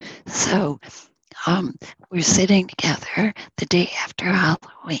So we're sitting together the day after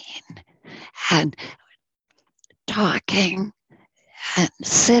Halloween and talking and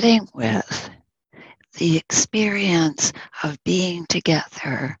sitting with the experience of being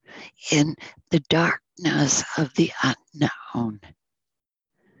together in the darkness of the unknown,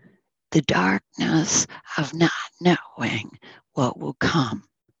 the darkness of not knowing what will come,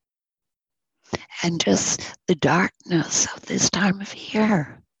 and just the darkness of this time of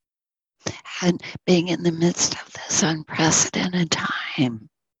year, and being in the midst of this unprecedented time.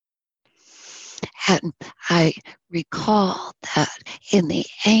 And I recall that in the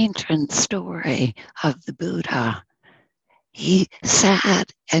ancient story of the Buddha, he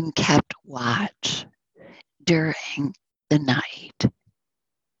sat and kept watch during the night,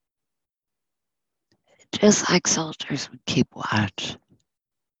 just like soldiers would keep watch.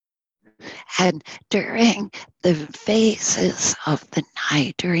 And during the phases of the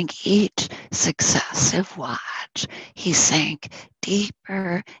night, during each successive watch, he sank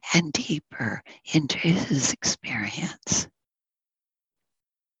deeper and deeper into his experience.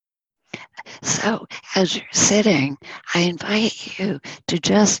 So as you're sitting, I invite you to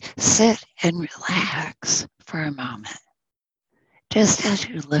just sit and relax for a moment. Just as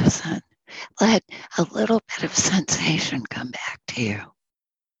you listen, let a little bit of sensation come back to you.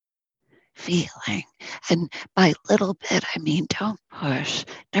 Feeling. And by little bit, I mean don't push,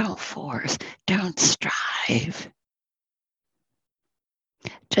 don't force, don't strive.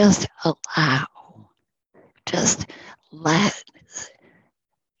 Just allow. Just let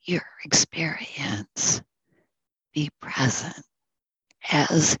your experience be present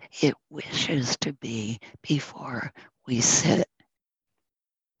as it wishes to be before we sit.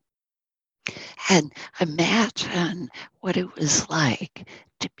 And imagine what it was like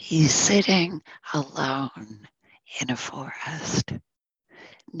to be sitting alone in a forest,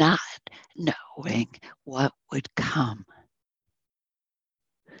 not knowing what would come.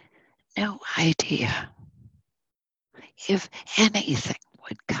 No idea if anything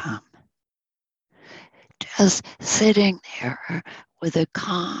would come. Just sitting there with a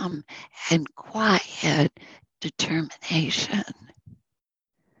calm and quiet determination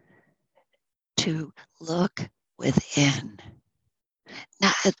to look within,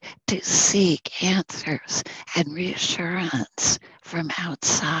 not to seek answers and reassurance from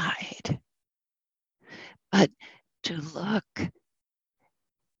outside, but to look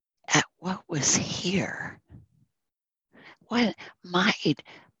at what was here, what might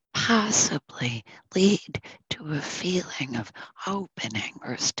possibly lead to a feeling of opening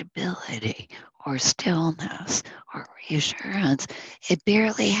or stability or stillness or reassurance. It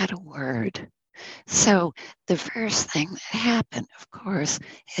barely had a word. So the first thing that happened, of course,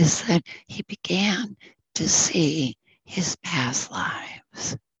 is that he began to see his past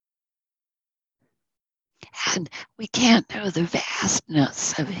lives. And we can't know the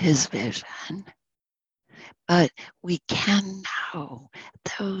vastness of his vision, but we can know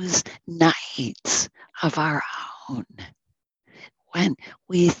those nights of our own when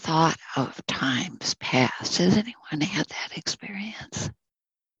we thought of times past. Has anyone had that experience?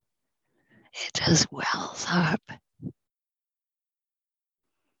 It just wells up.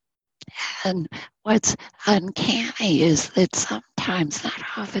 And what's uncanny is that sometimes,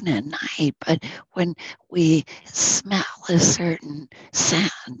 not often at night, but when we smell a certain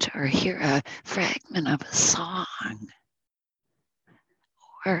scent or hear a fragment of a song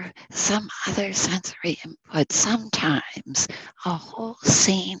or some other sensory input, sometimes a whole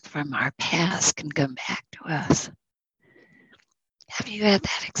scene from our past can come back to us. Have you had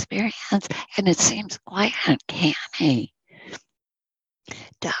that experience? And it seems quite uncanny.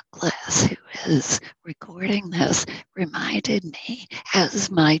 Douglas, who is recording this, reminded me, as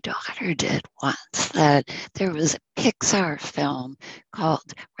my daughter did once, that there was a Pixar film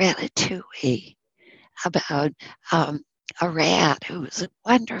called Ratatouille about a rat who was a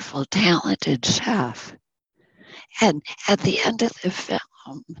wonderful, talented chef. And at the end of the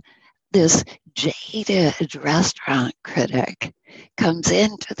film, this jaded restaurant critic comes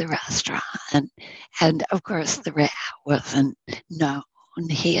into the restaurant, and of course the rat wasn't known.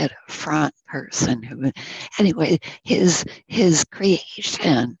 He had a front person who, anyway, his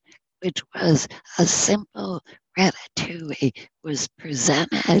creation, which was a simple ratatouille, was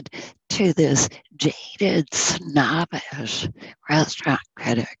presented to this jaded, snobbish restaurant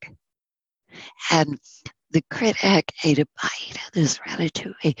critic. And the critic ate a bite of this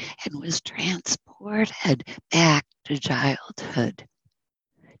ratatouille and was transported back to childhood,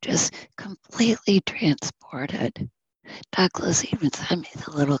 just completely transported. Douglas even sent me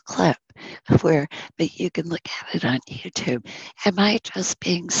the little clip where, but you can look at it on YouTube. Am I just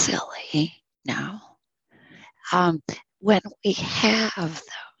being silly? No. Um, when we have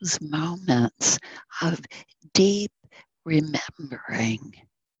those moments of deep remembering,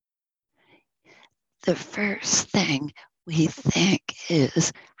 the first thing we think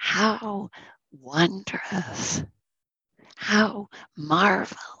is how wondrous, how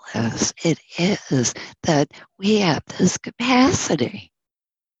marvelous it is that we have this capacity.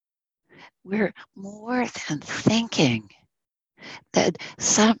 We're more than thinking that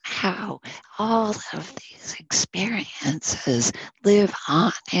somehow all of these experiences live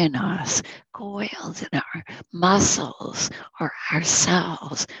on in us, coiled in our muscles or our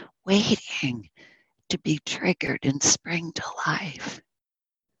cells, waiting to be triggered and spring to life.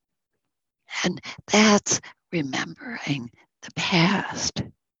 And that's remembering the past.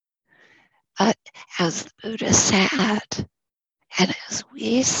 But as the Buddha sat, and as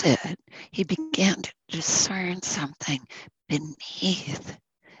we sit, he began to discern something beneath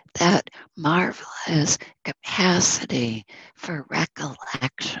that marvelous capacity for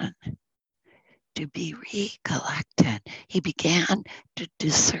recollection, to be recollected. He began to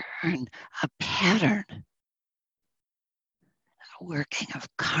discern a pattern, a working of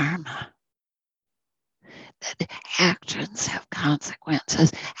karma, that actions have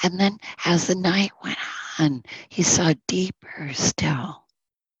consequences. And then as the night went on, he saw deeper still.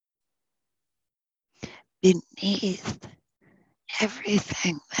 Beneath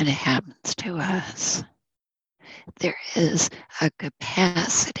everything that happens to us, there is a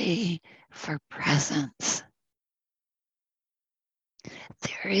capacity for presence.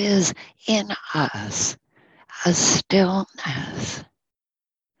 There is in us a stillness,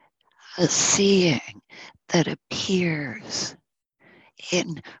 a seeing that appears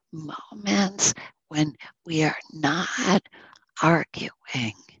in moments when we are not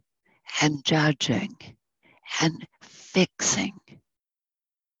arguing and judging and fixing.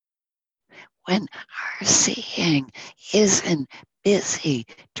 When our seeing isn't busy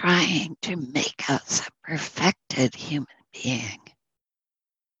trying to make us a perfected human being.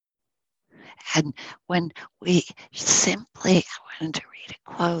 And when we simply, I wanted to read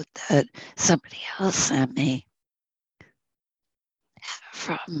a quote that somebody else sent me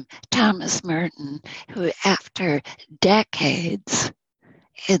from Thomas Merton, who after decades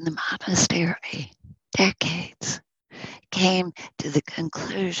in the monastery, decades, came to the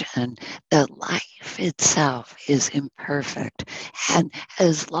conclusion that life itself is imperfect. And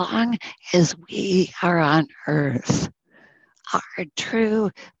as long as we are on earth, our true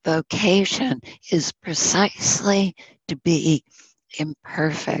vocation is precisely to be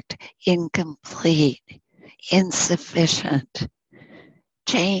imperfect, incomplete, insufficient,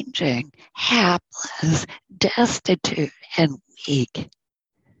 changing, hapless, destitute, and weak.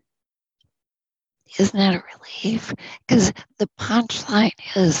 Isn't that a relief? Because the punchline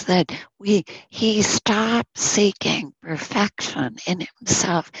is that he stopped seeking perfection in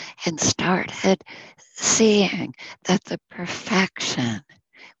himself and started seeing that the perfection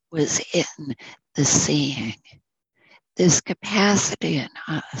was in the seeing. This capacity in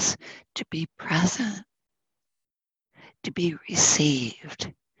us to be present, to be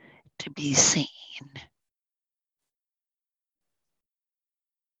received, to be seen.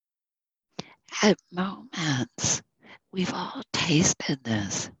 At moments, we've all tasted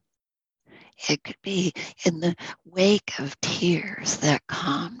this. It could be in the wake of tears, that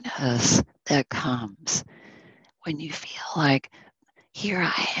calmness that comes when you feel like, here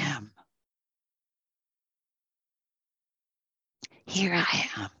I am. Here I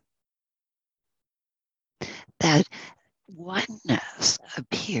am. That oneness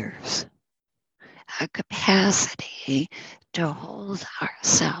appears, a capacity to hold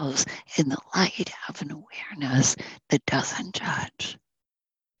ourselves in the light of an awareness that doesn't judge.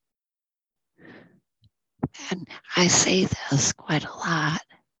 And I say this quite a lot,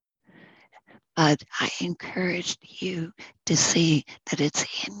 but I encourage you to see that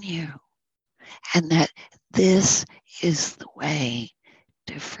it's in you and that this is the way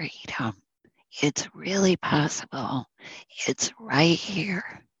to freedom. It's really possible. It's right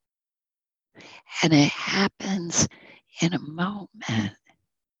here. And it happens in a moment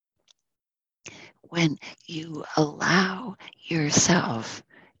when you allow yourself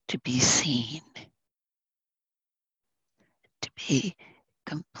to be seen, to be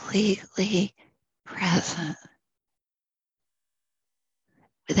completely present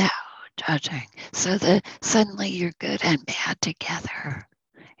without judging, so that suddenly you're good and bad together.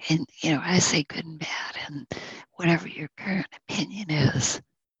 And, I say good and bad and whatever your current opinion is.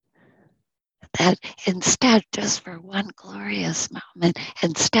 That instead, just for one glorious moment,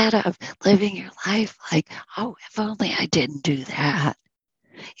 instead of living your life like, oh, if only I didn't do that,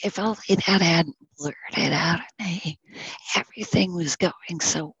 if only that hadn't blurted out of me, everything was going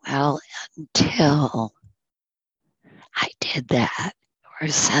so well until I did that or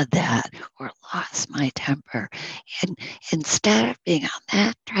said that or lost my temper. And instead of being on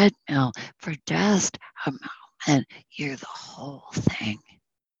that treadmill for just a moment, you're the whole thing.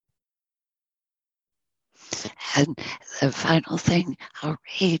 And the final thing, I'll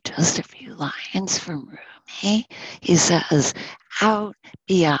read just a few lines from Rumi. He says, out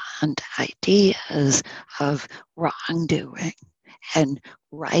beyond ideas of wrongdoing and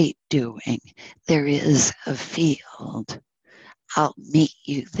right doing, there is a field. I'll meet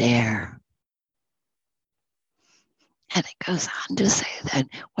you there. And it goes on to say that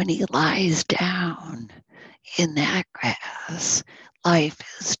when he lies down in that grass, life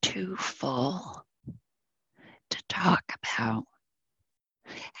is too full to talk about.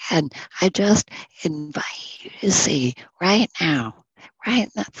 And I just invite you to see right now, right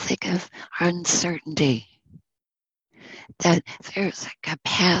in the thick of uncertainty, that there's a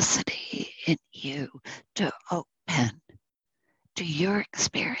capacity in you to open to your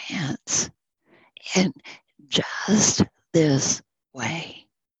experience in just this way,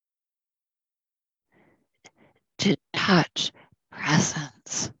 to touch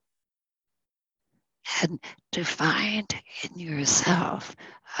presence and to find in yourself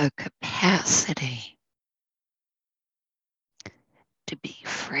a capacity to be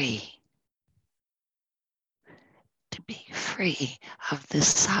free, to be free of the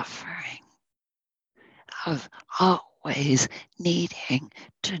suffering of always needing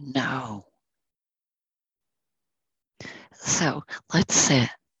to know. So let's sit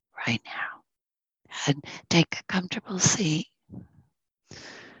right now and take a comfortable seat.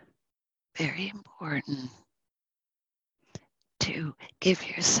 Very important to give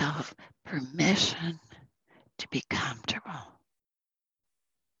yourself permission to be comfortable,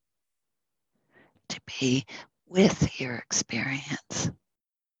 to be with your experience.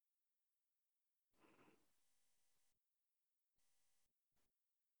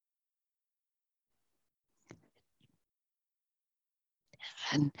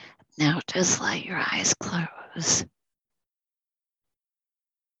 And now just let your eyes close.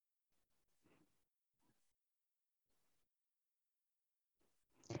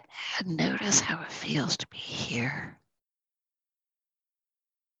 And notice how it feels to be here.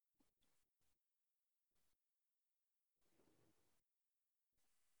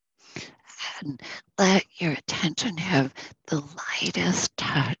 And let your attention have the lightest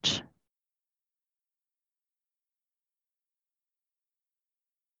touch.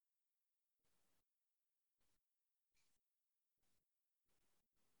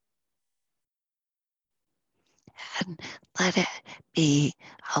 And let it be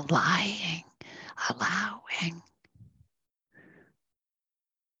allowing.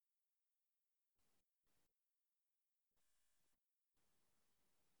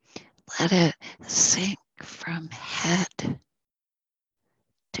 Let it sink from head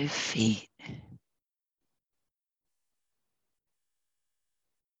to feet.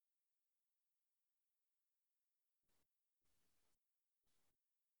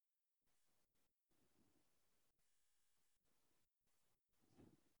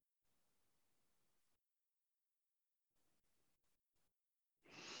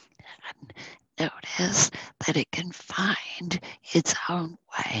 And notice that it can find its own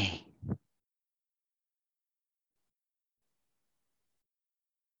way.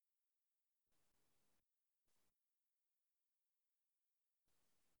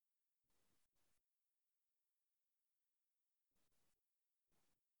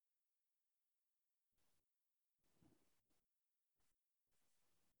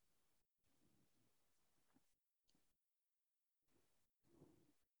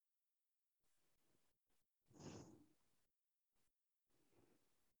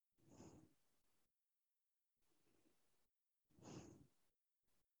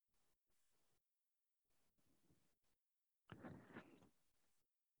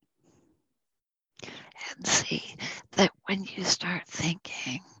 And see that when you start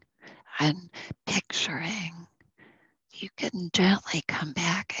thinking and picturing, you can gently come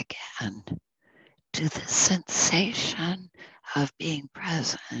back again to the sensation of being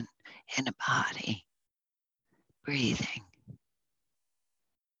present in a body, breathing.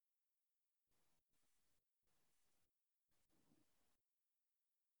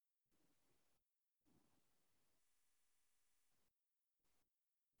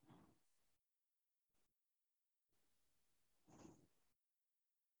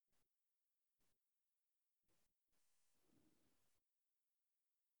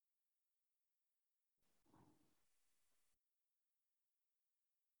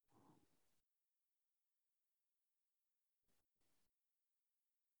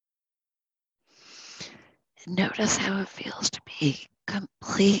 Notice how it feels to be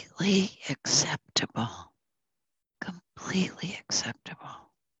completely acceptable. Completely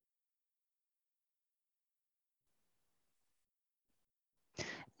acceptable.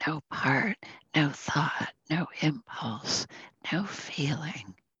 No part, no thought, no impulse, no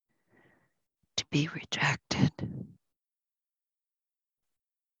feeling to be rejected.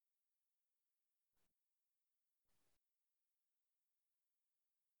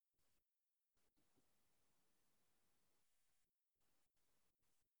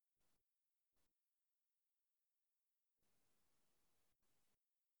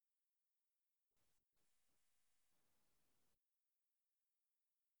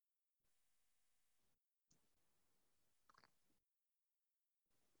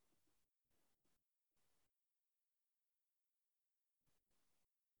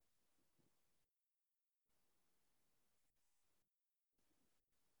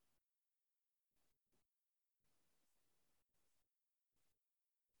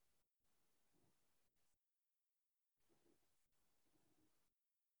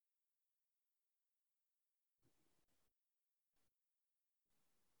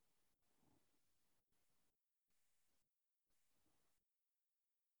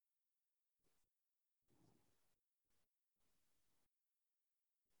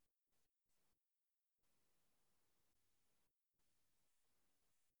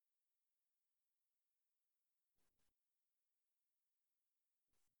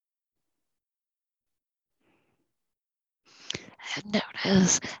 And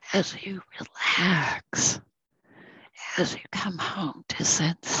notice as you relax, as you come home to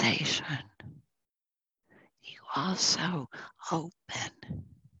sensation, you also open.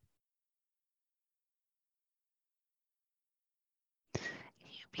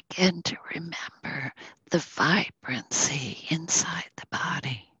 You begin to remember the vibrancy inside the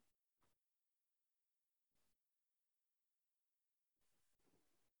body.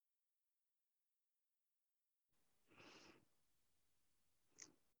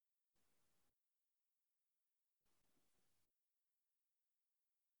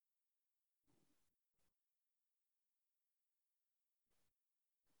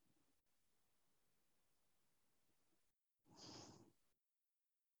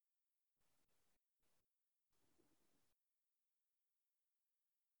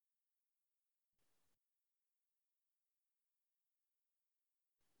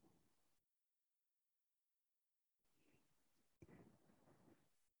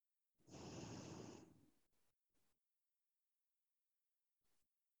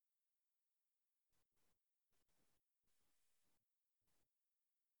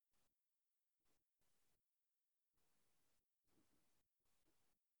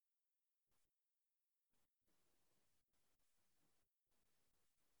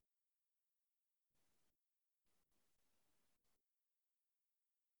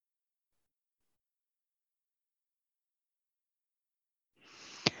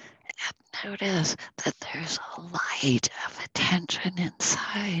 Notice that there's a light of attention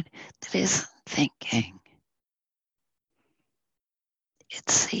inside that isn't thinking,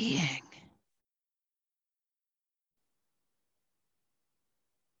 it's seeing.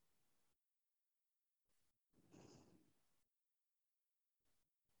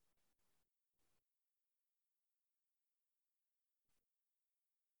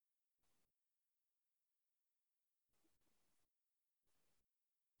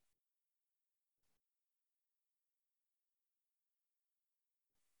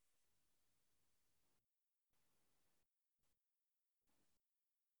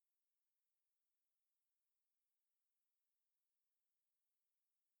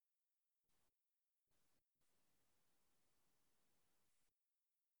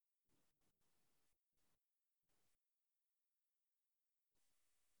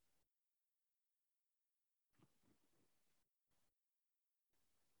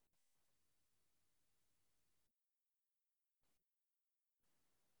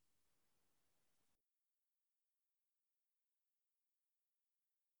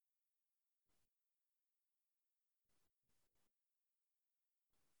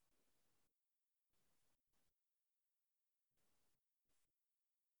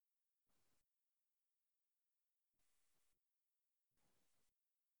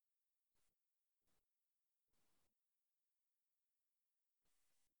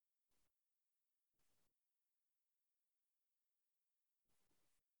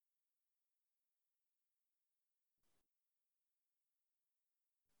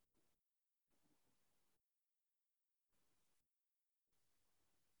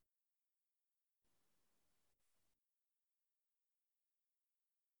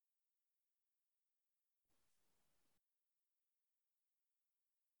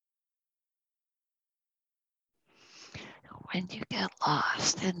 when you get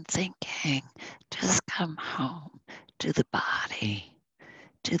lost in thinking, just come home to the body,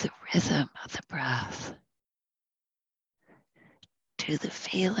 to the rhythm of the breath, to the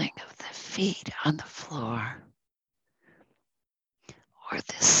feeling of the feet on the floor or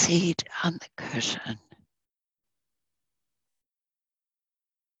the seat on the cushion.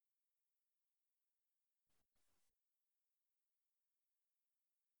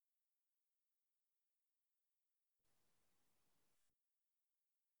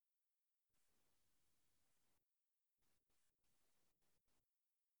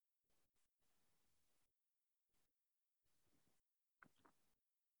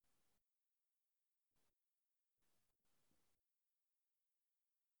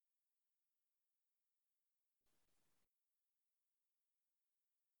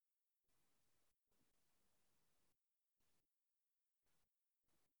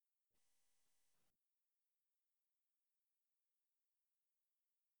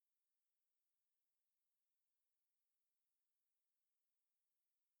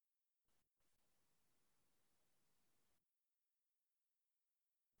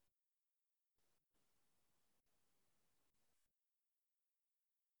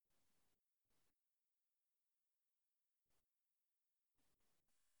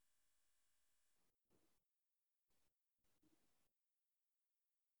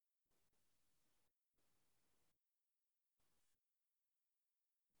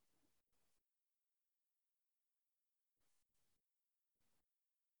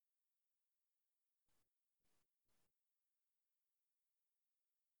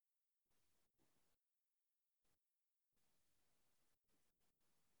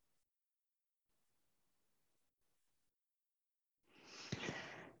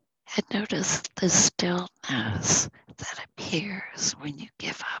 And notice the stillness that appears when you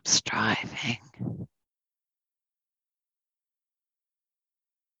give up striving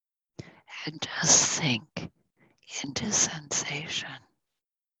and just sink into sensation.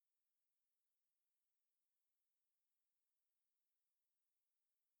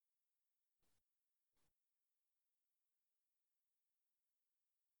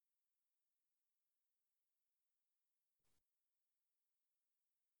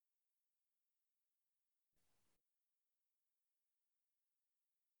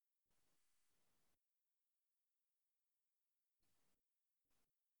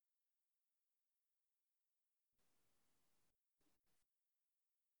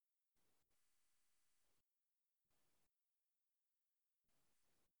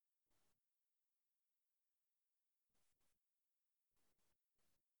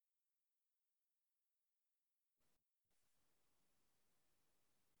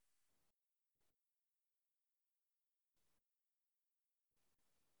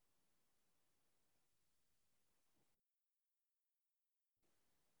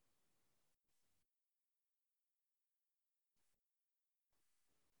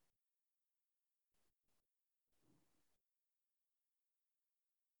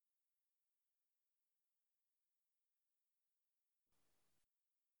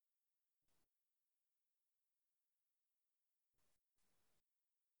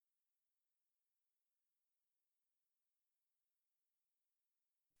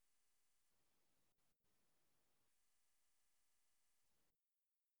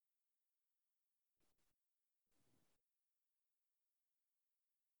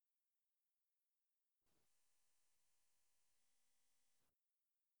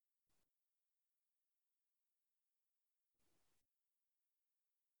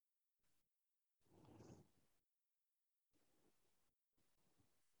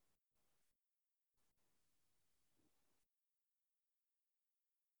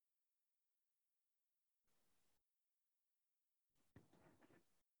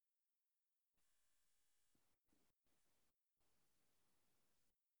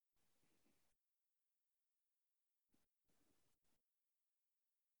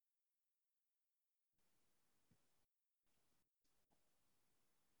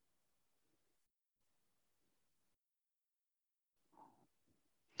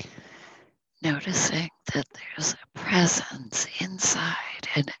 Noticing that there's a presence inside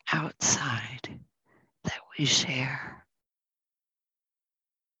and outside that we share.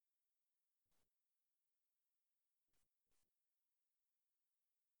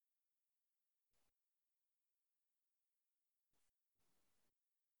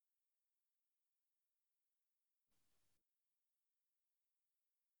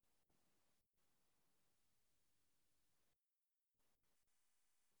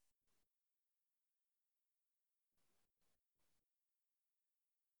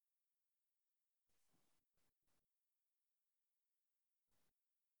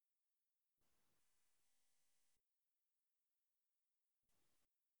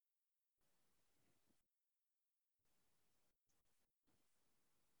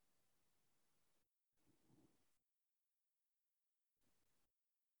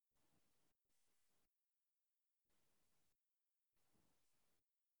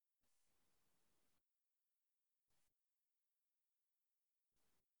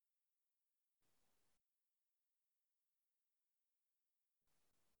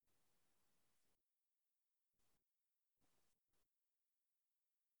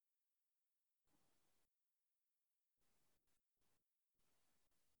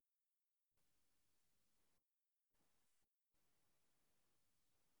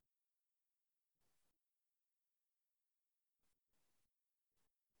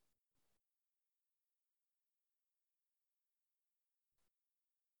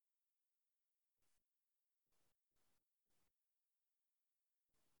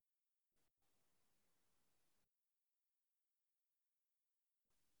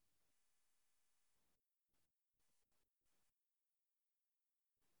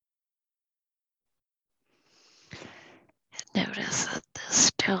 notice that the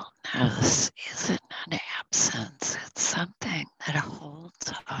stillness isn't an absence, it's something that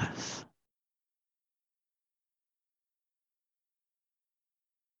holds us.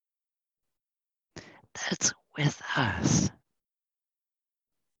 That's with us.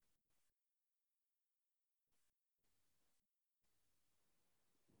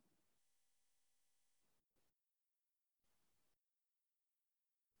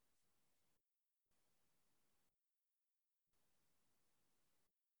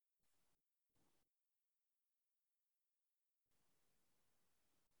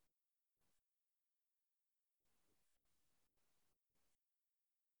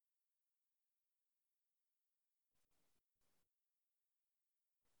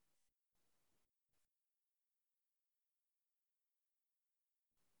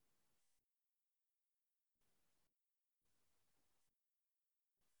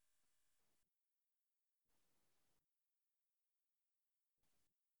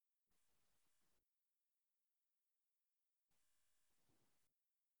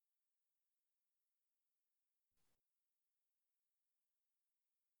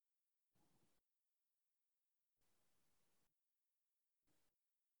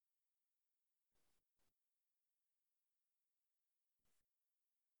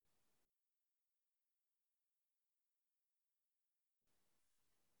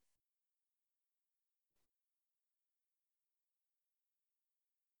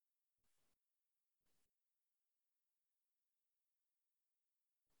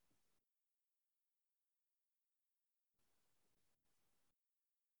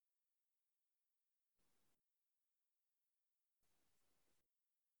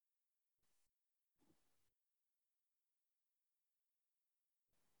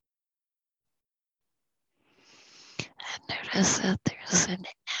 And notice that there's an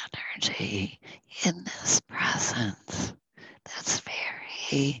energy in this presence that's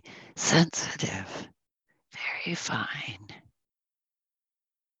very sensitive, very fine.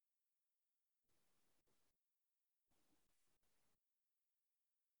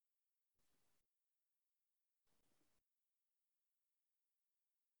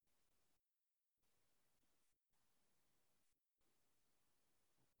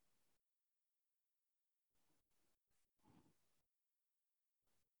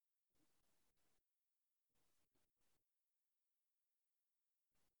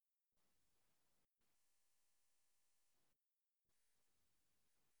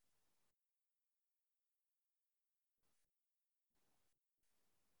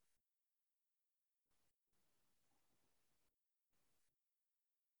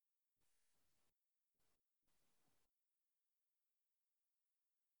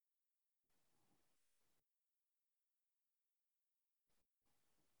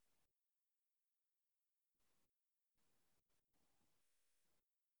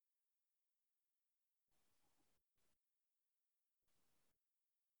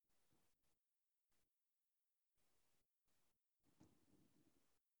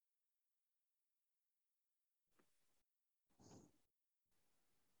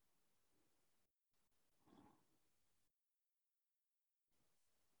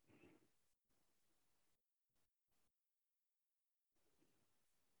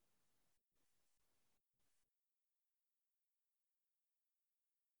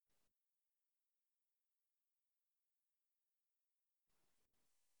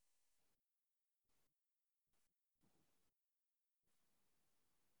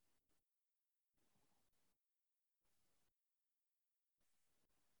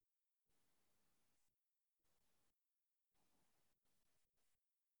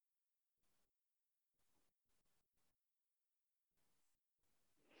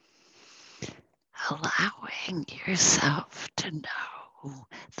 Allowing yourself to know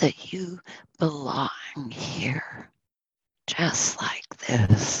that you belong here, just like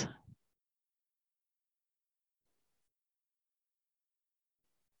this.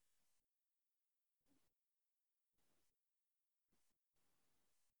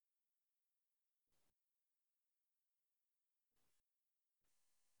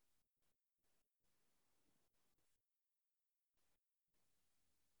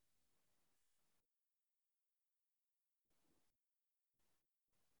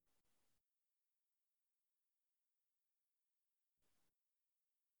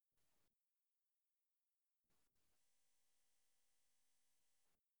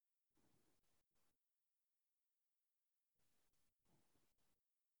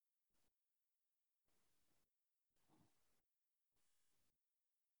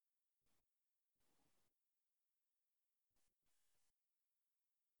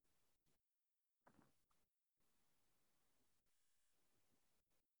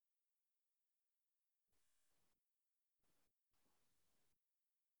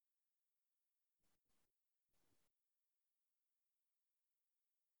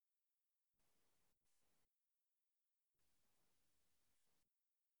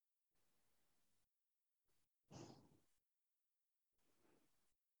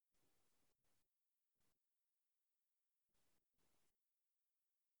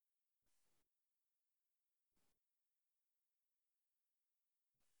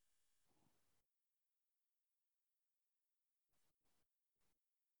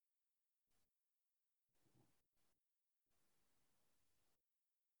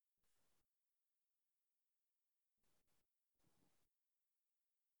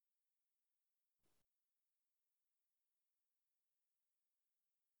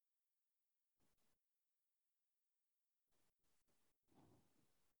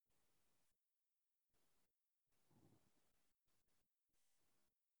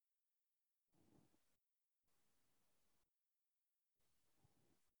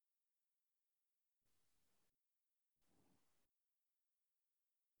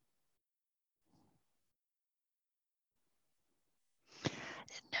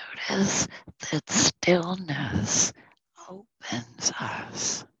 notice that stillness opens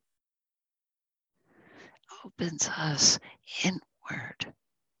us inward.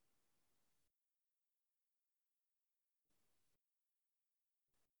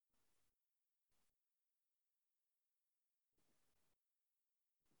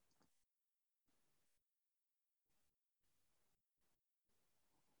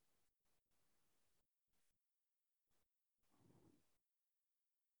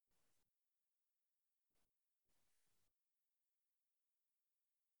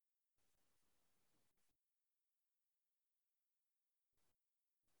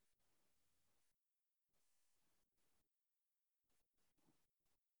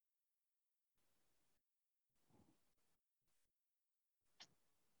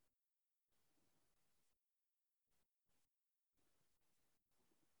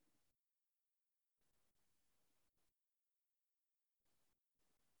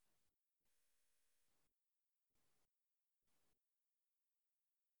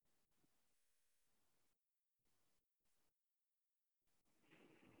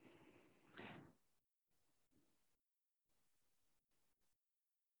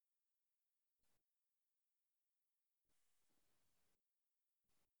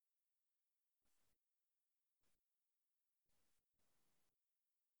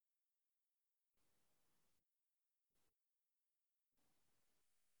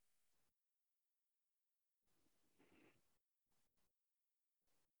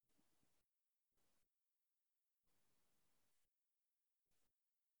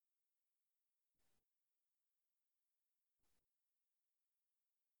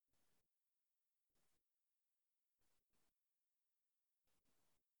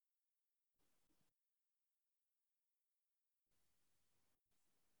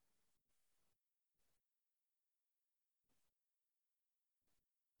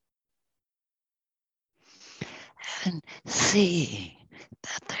 And see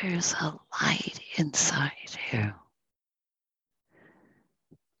that there's a light inside you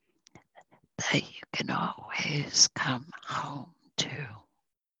that you can always come home to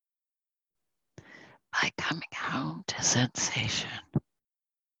by coming home to sensation.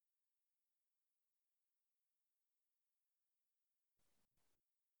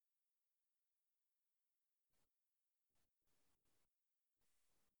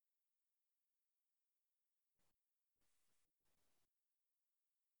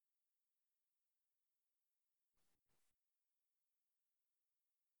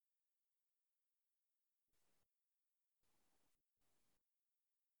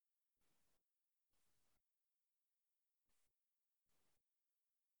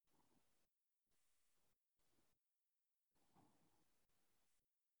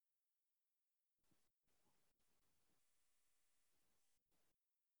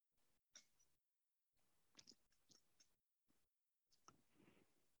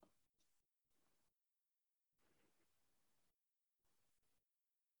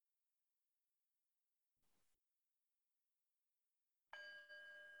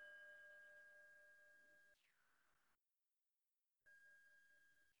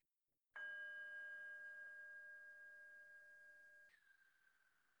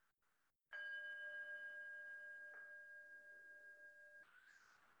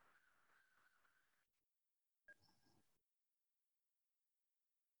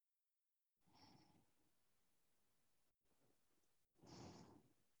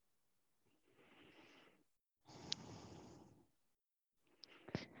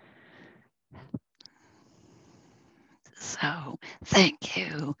 So thank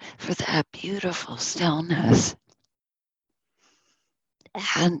you for that beautiful stillness.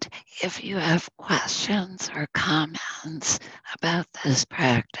 And if you have questions or comments about this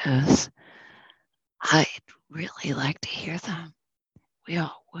practice, I'd really like to hear them. We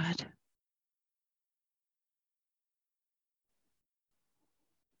all would.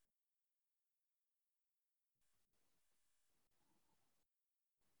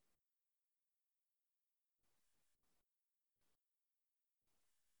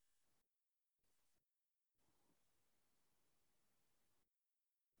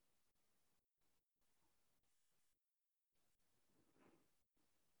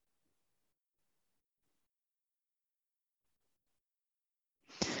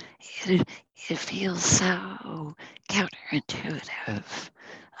 It, it feels so counterintuitive,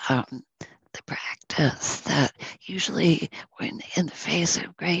 the practice that usually when in the face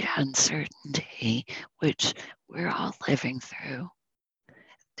of great uncertainty, which we're all living through,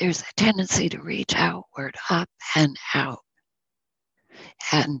 there's a tendency to reach outward, up and out.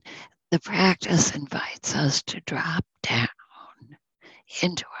 And the practice invites us to drop down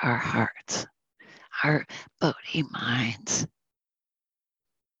into our hearts, our bodhi minds,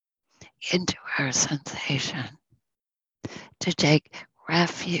 into our sensation, to take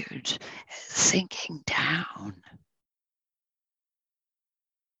refuge, sinking down,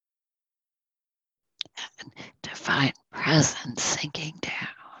 and to find presence, sinking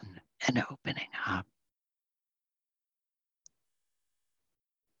down and opening up.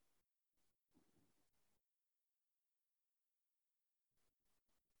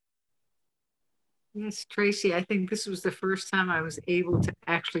 Yes, Tracy, I think this was the first time I was able to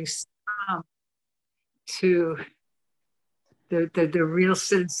actually stop to the real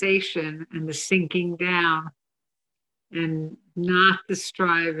sensation and the sinking down, and not the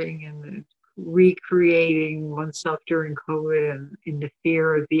striving and the recreating oneself during COVID and in the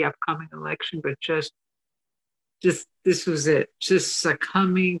fear of the upcoming election, but just this was it, just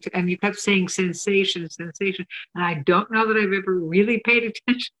succumbing to. And you kept saying sensation, sensation, and I don't know that I've ever really paid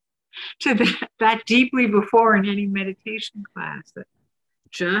attention to that deeply before in any meditation class. That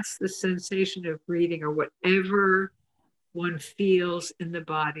just the sensation of breathing or whatever one feels in the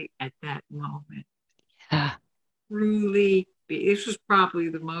body at that moment. Yeah. Truly, this was probably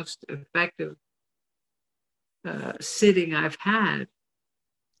the most effective sitting I've had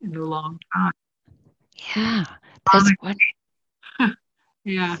in a long time. Yeah. That's one.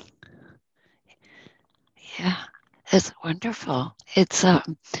 Yeah. Yeah. It's wonderful. It's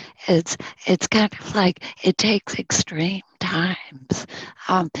kind of like it takes extreme times.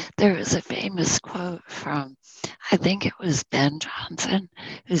 There was a famous quote from, I think it was Ben Jonson,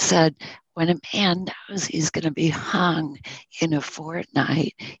 who said, "When a man knows he's going to be hung in a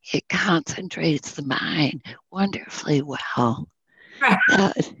fortnight, it concentrates the mind wonderfully well."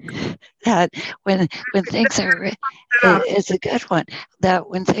 That, that when things are, it's a good one. That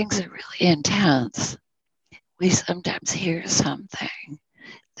when things are really intense, we sometimes hear something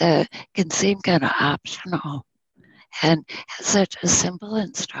that can seem kind of optional and has such a simple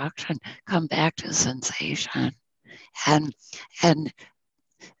instruction, come back to sensation. And and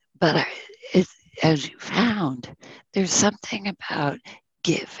but it, as you found, there's something about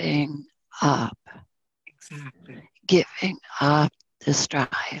giving up, Exactly. giving up the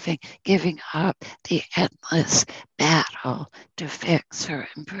striving, giving up the endless battle to fix or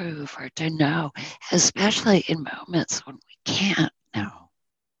improve or to know, especially in moments when we can't know.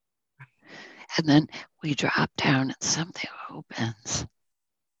 And then we drop down and something opens.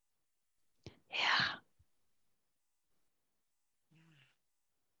 Yeah,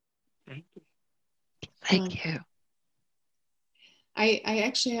 Thank you. Um, thank you. I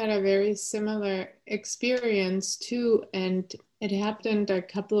actually had a very similar experience too, and it happened a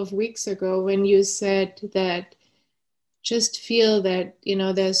couple of weeks ago when you said that just feel that,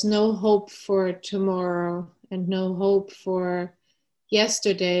 there's no hope for tomorrow and no hope for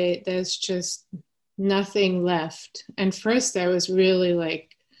yesterday. There's just nothing left. And first I was really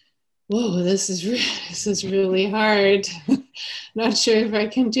like, whoa, this is really hard. Not sure if I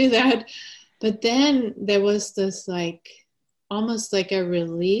can do that. But then there was this like almost like a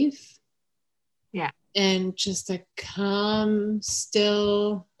relief Yeah. and just a calm,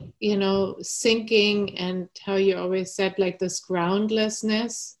 still, sinking, and how you always said like this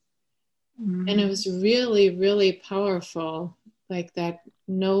groundlessness. And it Mm. was really, really powerful, like that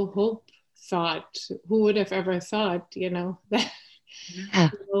no hope thought. Who would have ever thought, that Yeah. Yeah,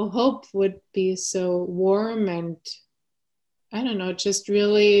 no hope would be so warm and I don't know, just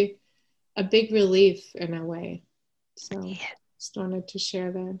really a big relief in a way. So yeah, just wanted to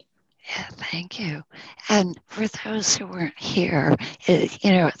share that. yeah, thank you. And for those who weren't here,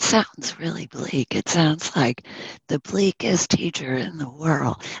 it sounds really bleak. It sounds like the bleakest teacher in the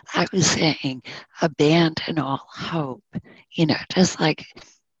world. I was saying, abandon all hope, just like,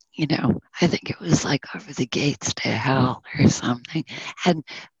 I think it was like over the gates to hell or something. And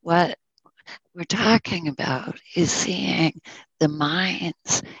what we're talking about is seeing the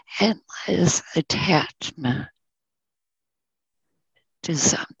mind's endless attachment to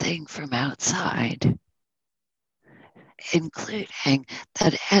something from outside, including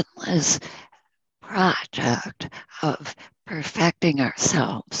that endless project of perfecting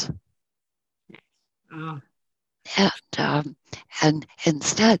ourselves. Oh, And, and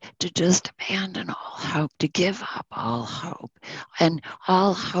instead to just abandon all hope, to give up all hope and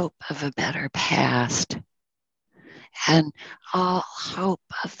all hope of a better past and all hope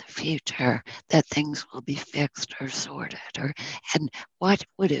of the future that things will be fixed or sorted, and what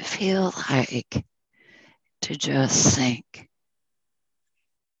would it feel like to just sink.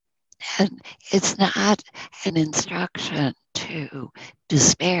 And it's not an instruction to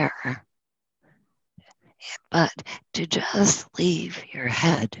despair. but to just leave your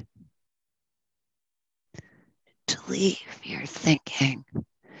head, to leave your thinking,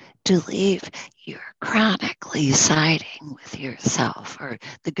 to leave your chronically siding with yourself or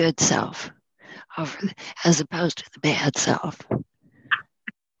the good self over, as opposed to the bad self.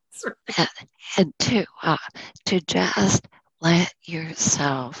 And to just let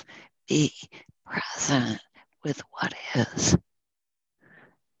yourself be present with what is,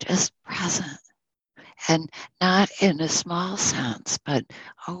 just present, and not in a small sense, but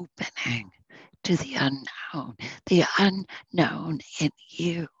opening to the unknown in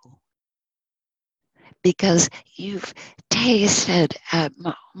you, because you've tasted at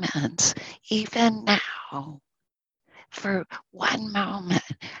moments, even now, for one moment,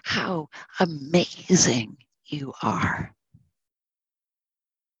 how amazing you are.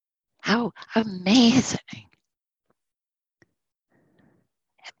 How amazing.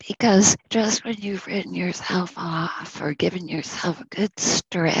 Because just when you've written yourself off or given yourself a good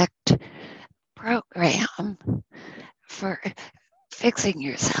strict program for fixing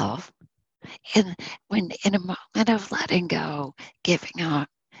yourself, and when in a moment of letting go, giving up,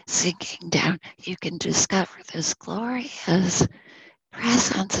 sinking down, you can discover this glorious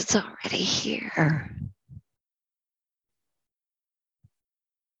presence. It's already here,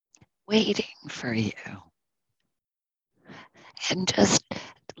 waiting for you. And just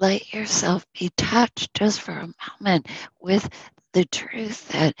let yourself be touched just for a moment with the truth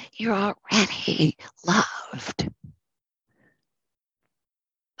that you're already loved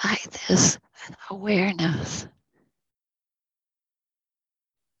by this awareness.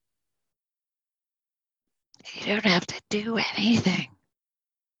 You don't have to do anything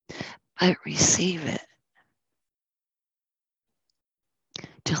but receive it.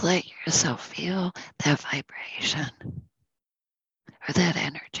 To let yourself feel that vibration or that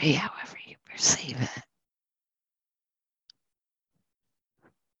energy, however you perceive it.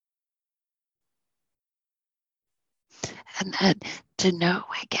 And then to know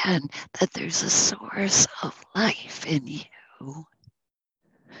again that there's a source of life in you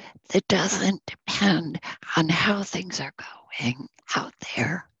that doesn't depend on how things are going out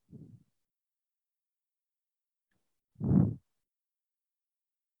there.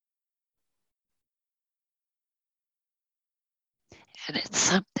 And it's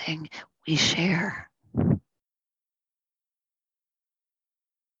something we share.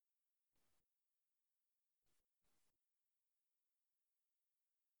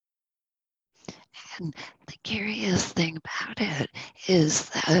 And the curious thing about it is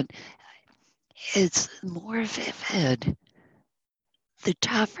that it's more vivid the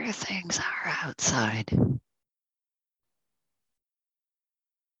tougher things are outside.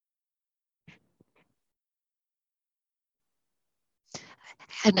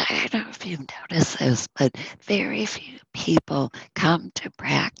 And I don't know if you've noticed this, but very few people come to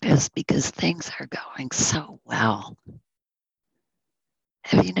practice because things are going so well.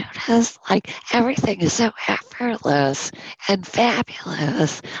 Have you noticed? Like everything is so effortless and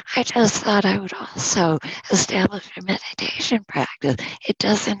fabulous. I just thought I would also establish a meditation practice. It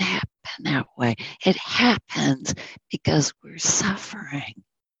doesn't happen that way. It happens because we're suffering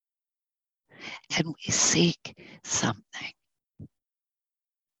and we seek something.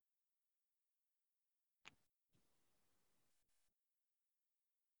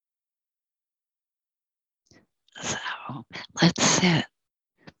 So let's sit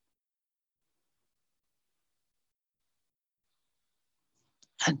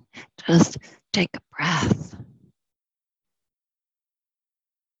and just take a breath.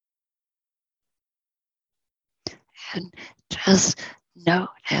 And just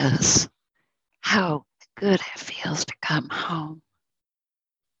notice how good it feels to come home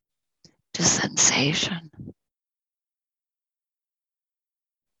to sensation,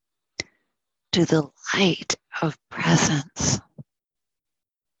 to the light of presence.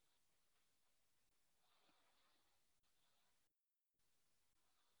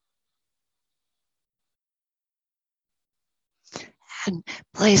 And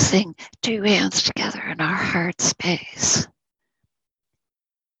placing two hands together in our heart space,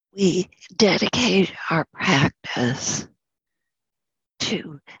 we dedicate our practice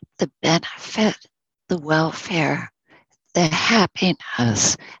to the benefit, the welfare, the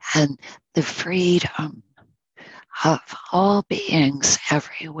happiness, and the freedom of all beings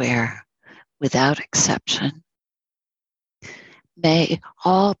everywhere without exception. May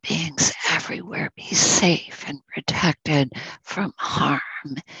all beings everywhere be safe and protected from harm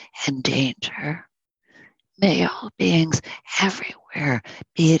and danger. May all beings everywhere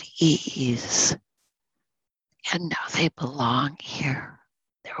be at ease and know they belong here.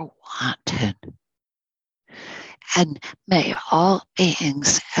 They're wanted. And may all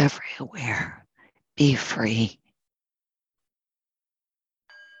beings everywhere be free.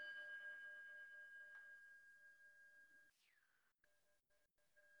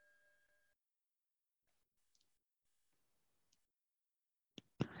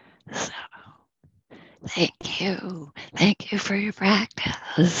 So, thank you. Thank you for your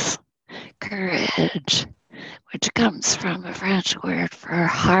practice. Courage, which comes from a French word for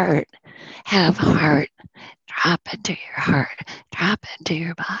heart. Have heart. Drop into your heart. Drop into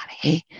your body.